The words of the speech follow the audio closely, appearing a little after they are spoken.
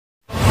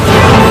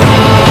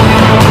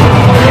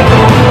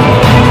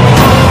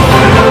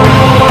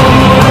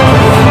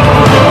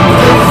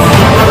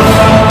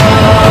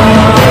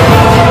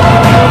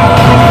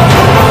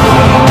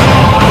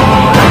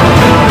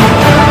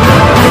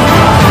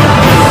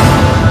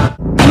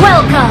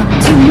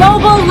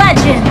Mobile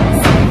Legends!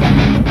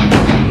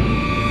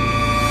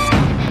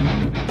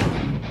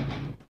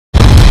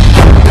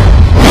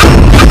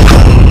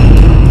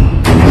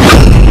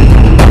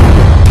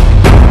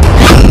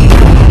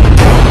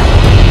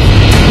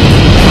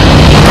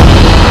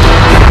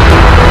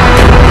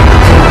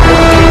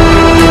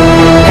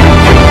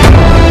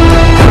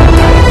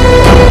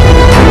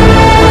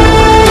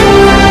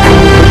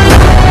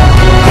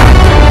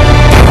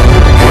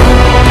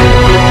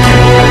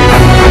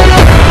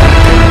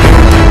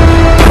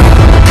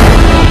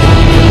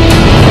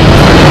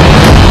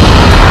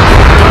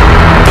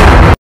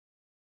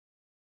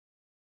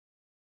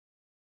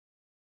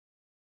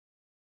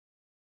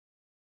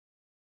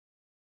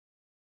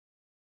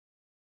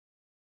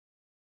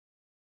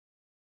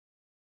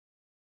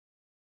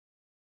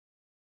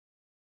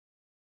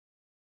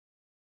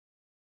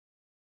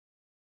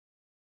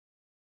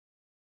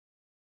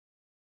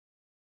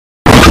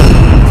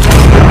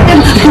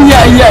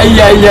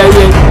 Yeah.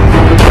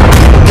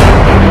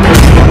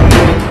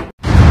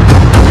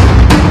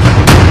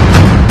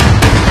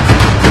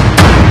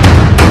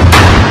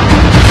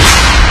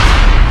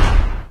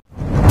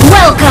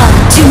 Welcome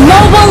to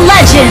Mobile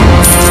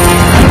Legends!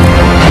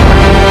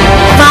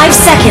 5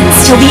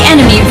 seconds till the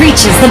enemy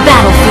reaches the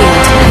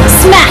battlefield.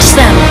 Smash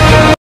them!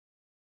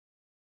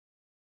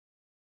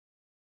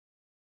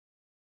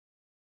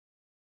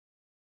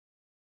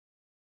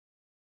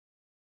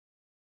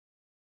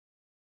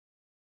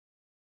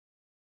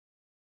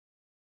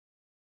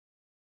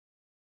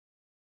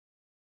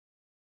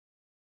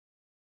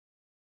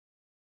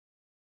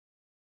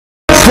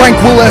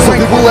 Tranquil as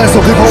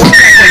a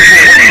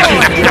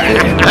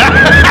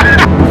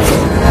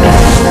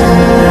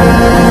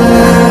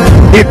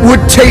It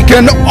would take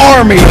an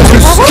army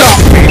to stop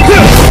me!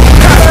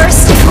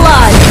 First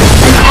blood!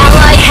 An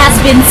ally has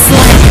been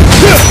slain!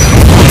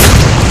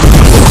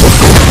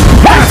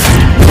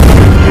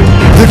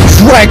 The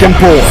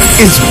Dragonborn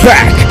is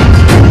back!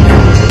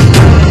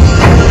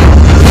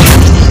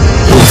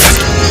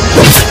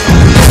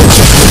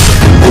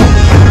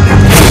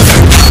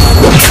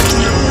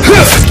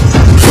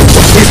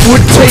 It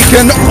would take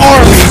an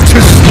army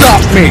to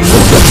stop me!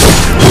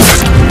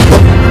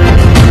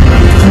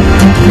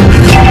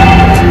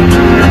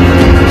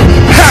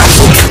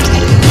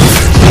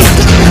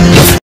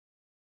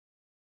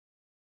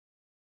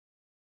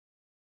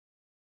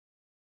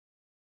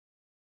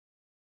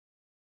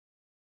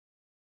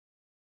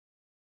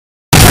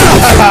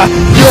 Ha!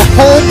 Your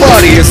whole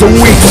body is a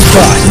weak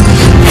spot!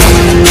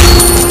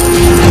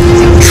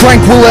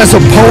 Tranquil as a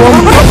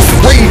poem,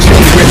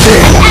 raging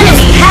within! The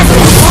enemy has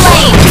been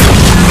slain!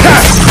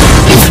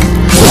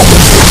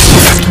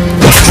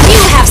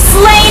 You have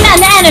slain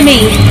an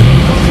enemy!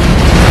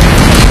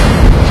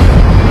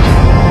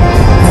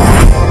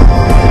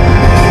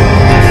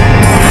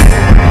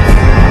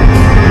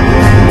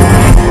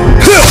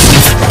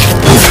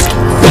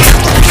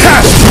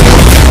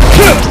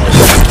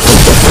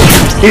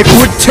 It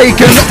would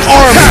take an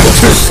army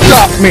to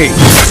stop me!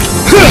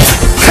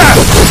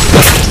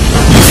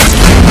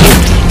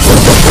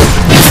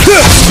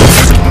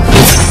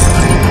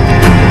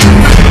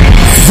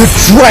 The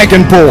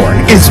Dragonborn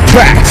is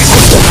back!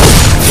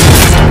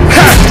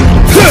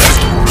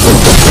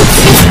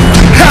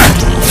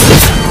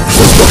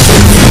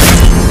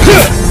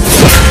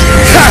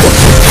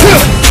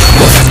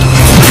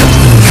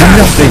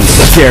 Nothing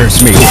scares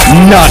me,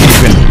 not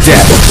even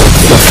death!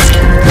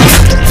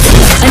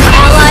 An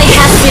ally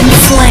has been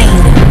slain!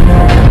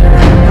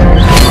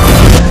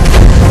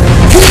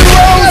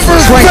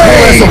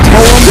 Tranquil as a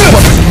poem,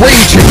 but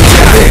raging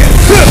within!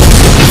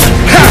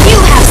 You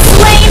have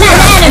slain an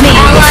enemy!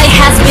 Ally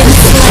has been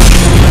slain!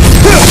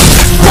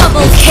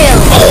 Double kill!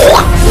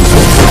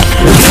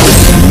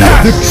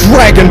 The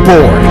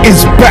Dragonborn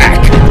is back!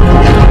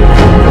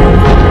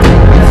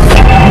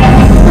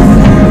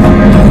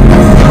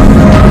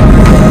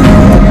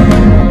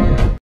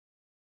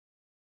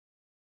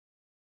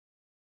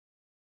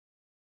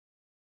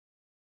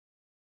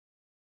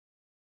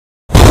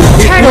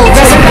 It will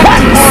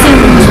resurrect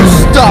soon to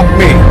stop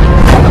me!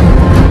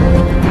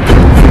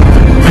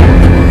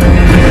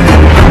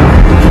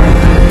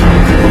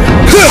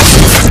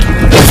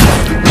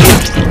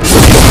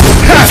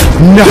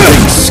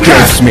 Nothing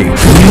scares me,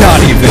 not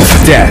even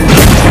death.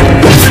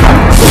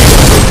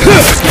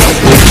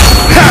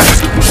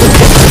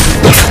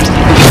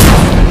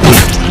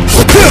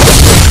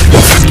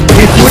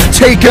 It would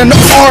take an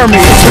army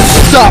to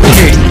stop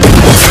me.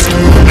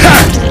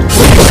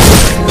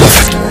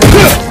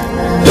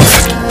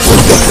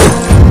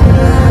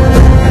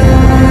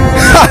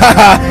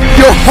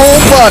 Your whole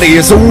body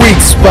is a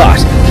weak spot.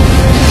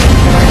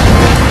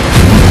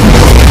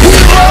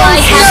 Ally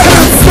has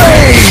been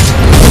Fade!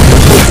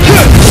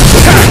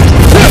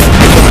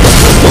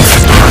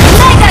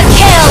 Mega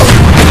kill!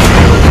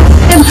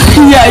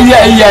 Yeah.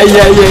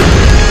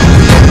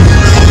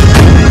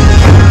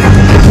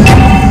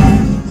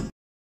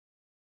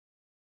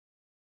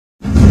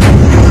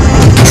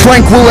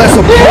 Tranquil as a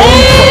poem,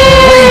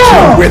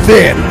 raging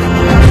within.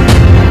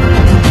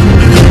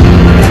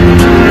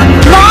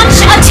 Launch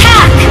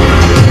attack!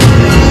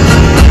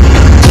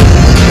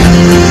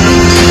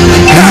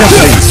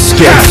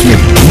 scares me,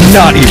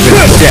 not even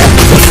death.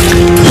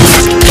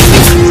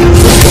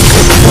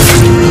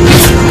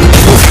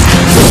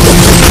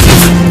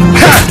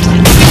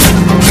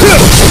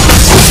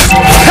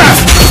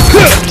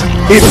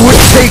 It would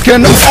take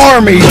an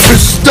army to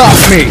stop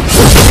me. An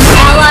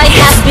ally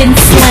has been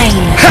slain.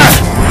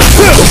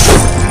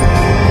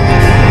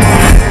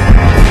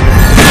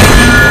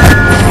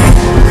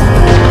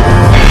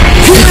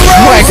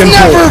 Dragon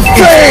never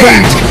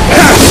fade!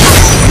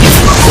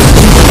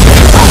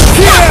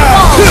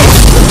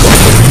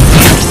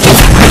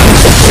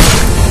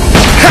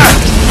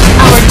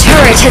 Our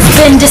turret has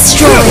been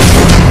destroyed.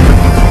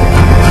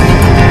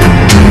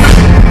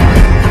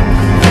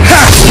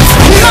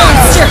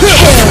 Monster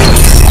kill!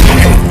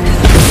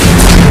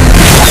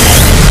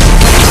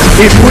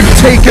 It would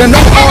take an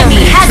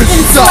army has to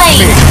been stop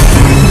slain. me.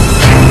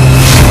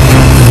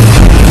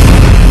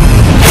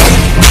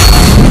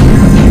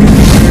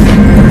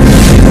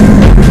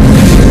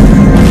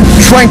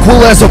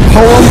 Tranquil as a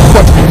poem,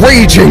 but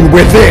raging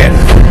within.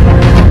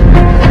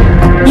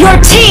 Your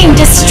team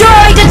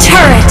destroyed a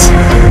turret!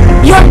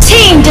 Your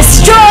team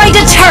destroyed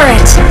a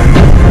turret!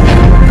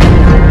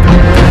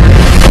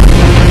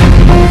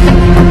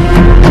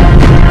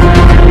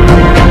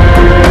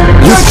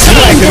 Your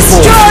team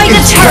destroyed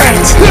a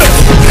turret!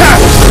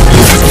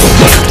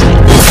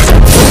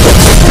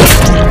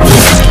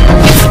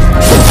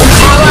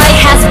 Ally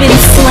has been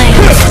slain.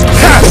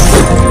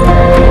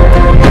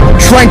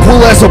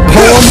 Tranquil as a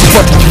poem,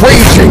 but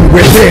raging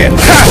within.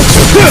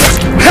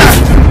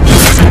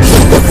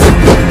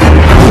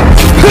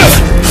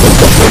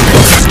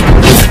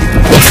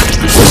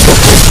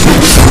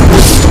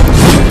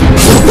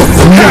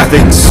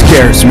 Nothing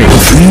scares me,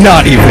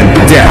 not even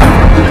death.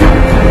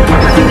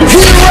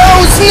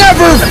 Heroes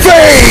never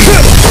fade!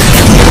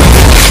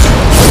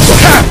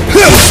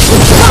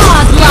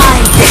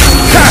 Godlike!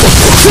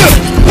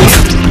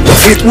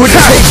 It would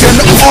take an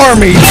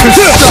army to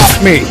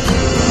stop me.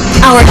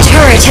 Our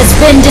turret has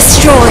been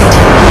destroyed.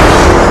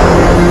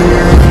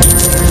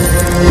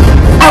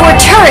 Our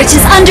turret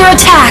is under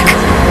attack.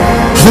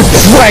 The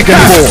Dragon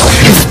Ball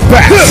is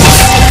back.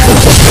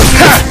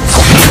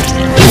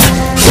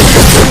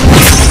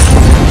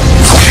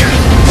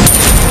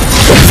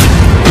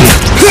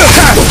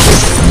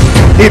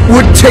 It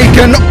would take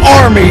an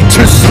army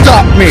to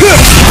stop me.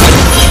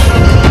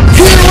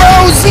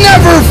 Heroes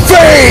never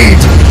fade.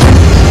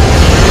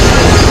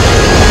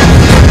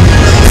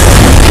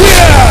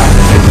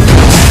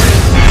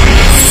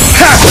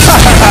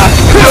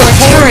 Our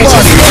turret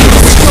has been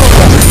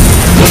destroyed.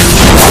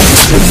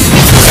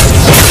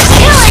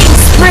 Killing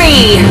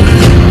spree!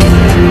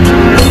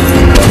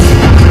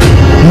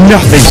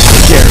 Nothing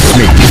scares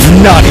me,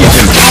 not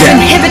even Our death.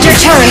 inhibitor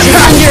turret is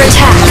under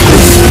attack.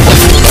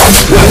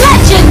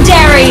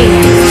 Legendary!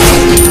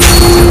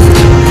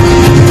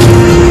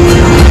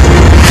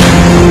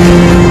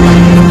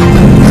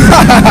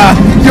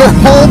 Your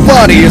whole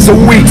body is a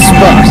weak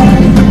spot.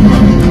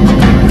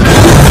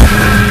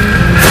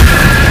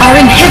 Our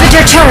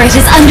inhibitor turret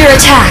is under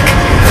attack.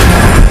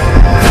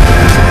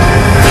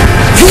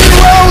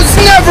 Heroes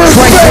never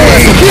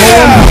fade.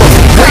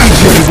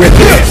 Raging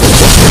within.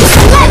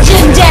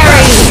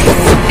 Legendary!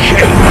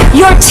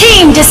 Your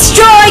team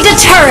destroyed a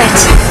turret.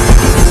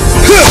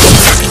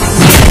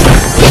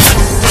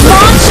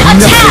 Launch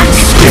attack! Nothing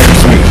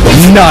scares me,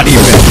 not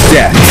even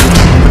death.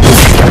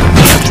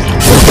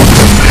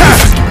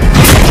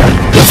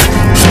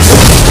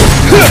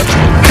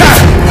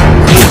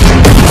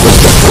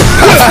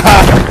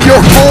 Your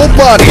whole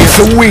body is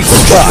a weak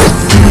spot.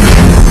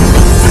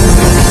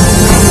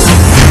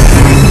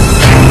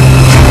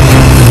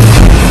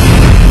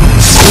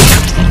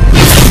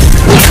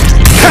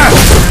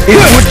 It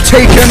would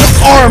take an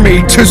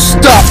army to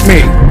stop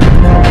me.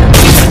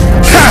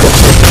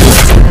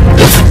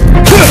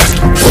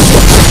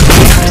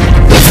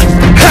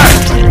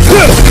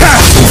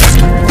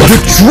 The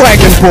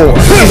Dragon Ball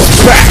is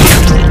back.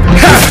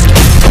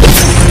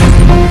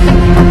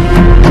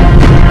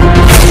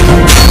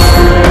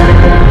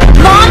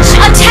 Launch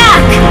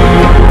attack!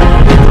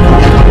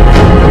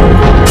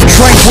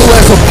 Tranquil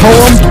as a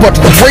poem, but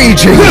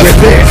raging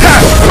within.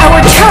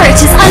 Our turret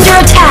is under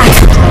attack.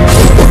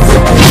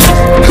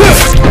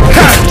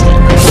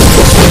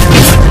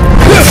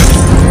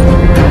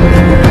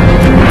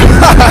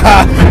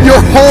 Your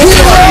whole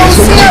Heroes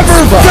never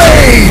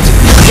fade!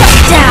 Shut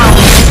down!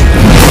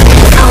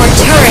 Our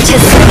turret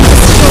has been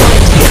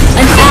destroyed.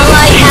 An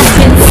ally has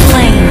been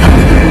slain.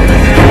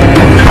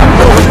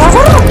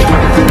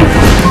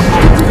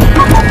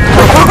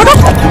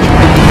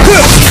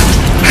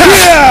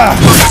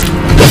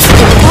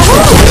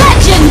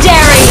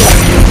 Legendary!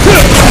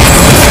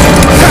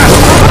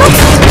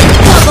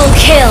 Double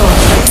kill!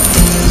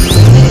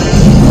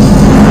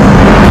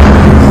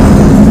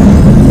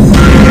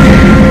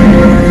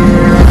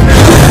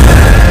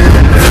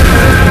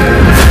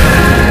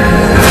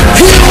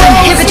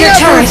 Inhibitor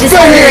turret is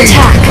under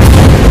attack.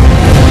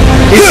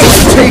 It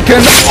will take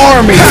an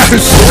army to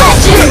stop.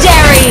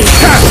 Legendary!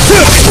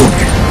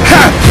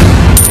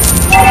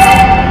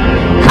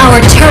 Our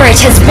turret turret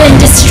has been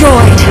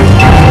destroyed.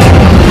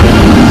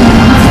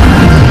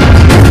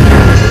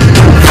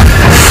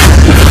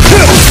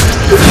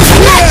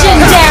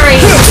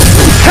 Legendary!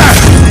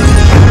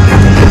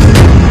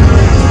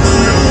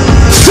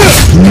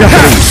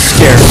 Nothing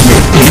scares me,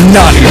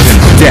 not even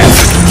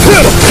death.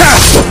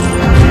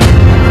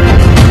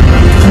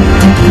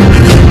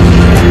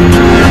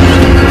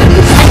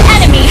 An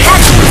enemy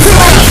has been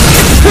slain!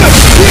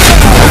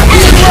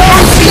 Enemy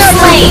has been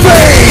slain!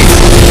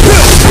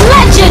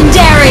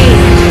 Legendary!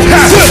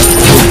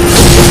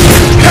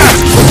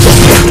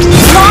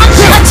 Launch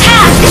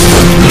attack!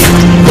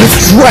 The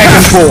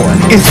Dragonborn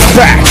is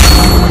back!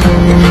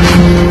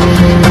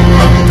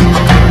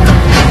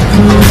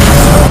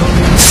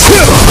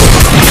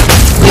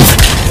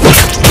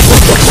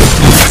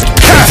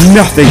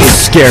 Nothing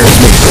scares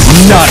me,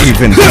 not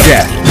even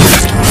death.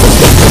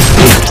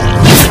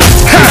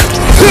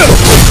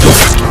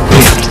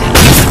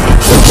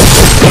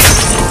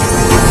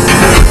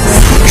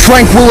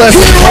 Tranquilus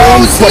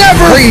calms but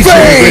crazy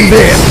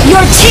within.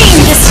 Your team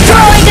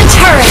destroyed the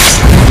turret!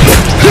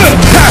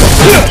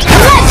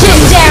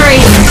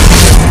 Legendary!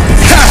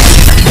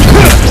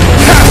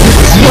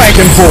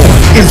 Dragonborn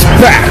is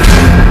back!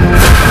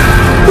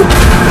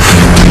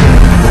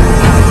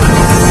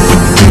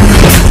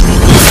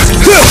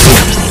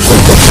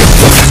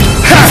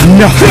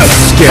 Nothing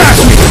scares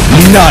me,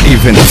 not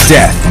even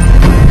death.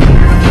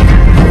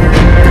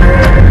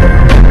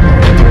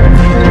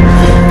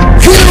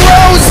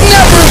 Heroes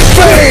never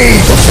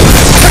fade!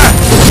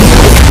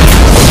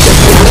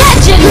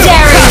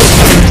 Legendary!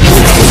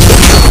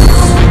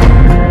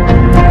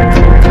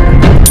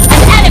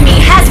 An enemy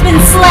has been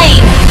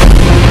slain!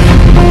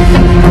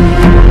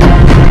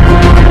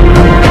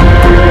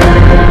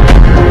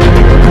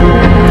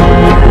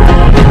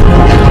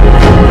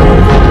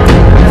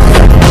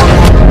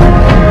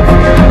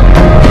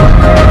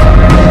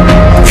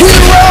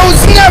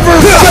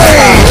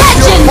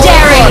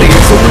 Legendary!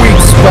 It's a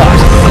weak spot.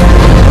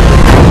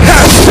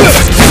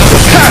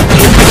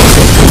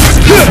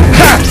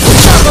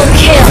 Double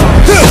kill!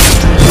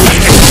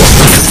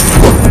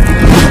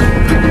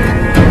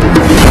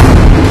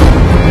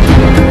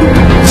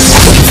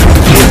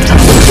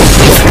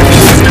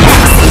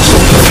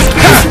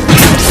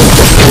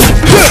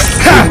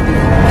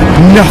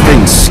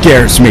 Nothing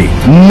scares me,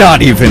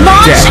 not even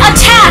Launch death.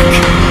 attack!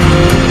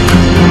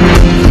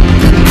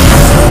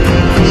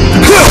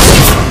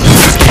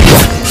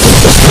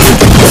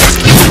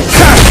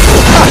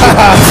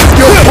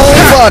 Your whole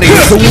body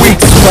is a weak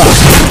spot.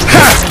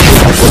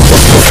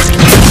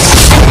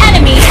 An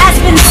enemy has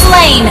been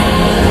slain!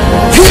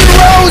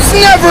 Heroes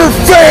never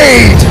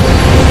fade!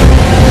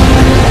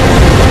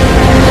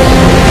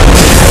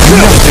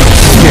 Nothing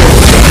scares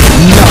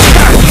me, not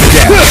death.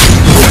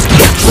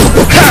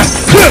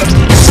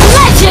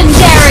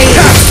 Legendary!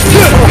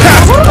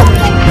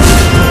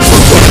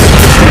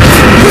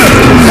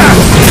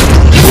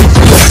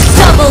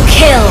 Double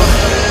kill!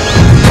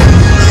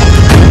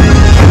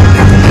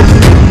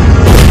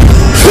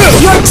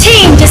 Your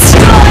team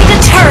destroyed the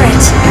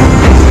turret!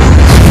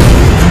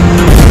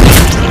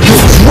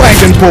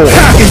 Dragonborn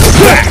is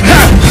back!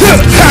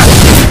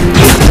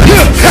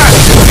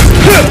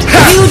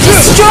 You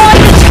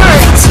destroyed the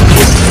turret!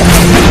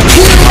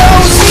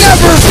 Heroes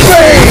never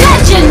fade!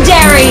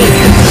 Legendary!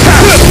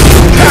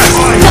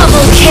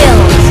 Double kill!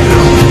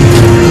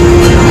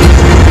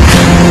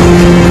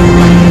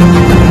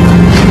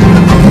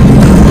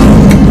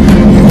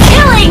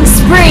 Killing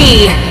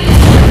spree!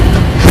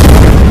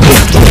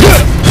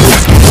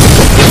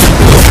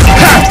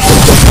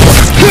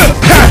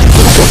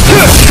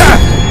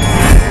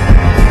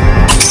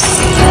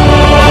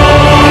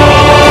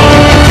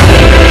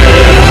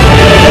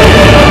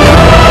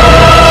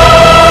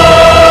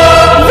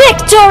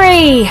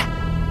 Victory!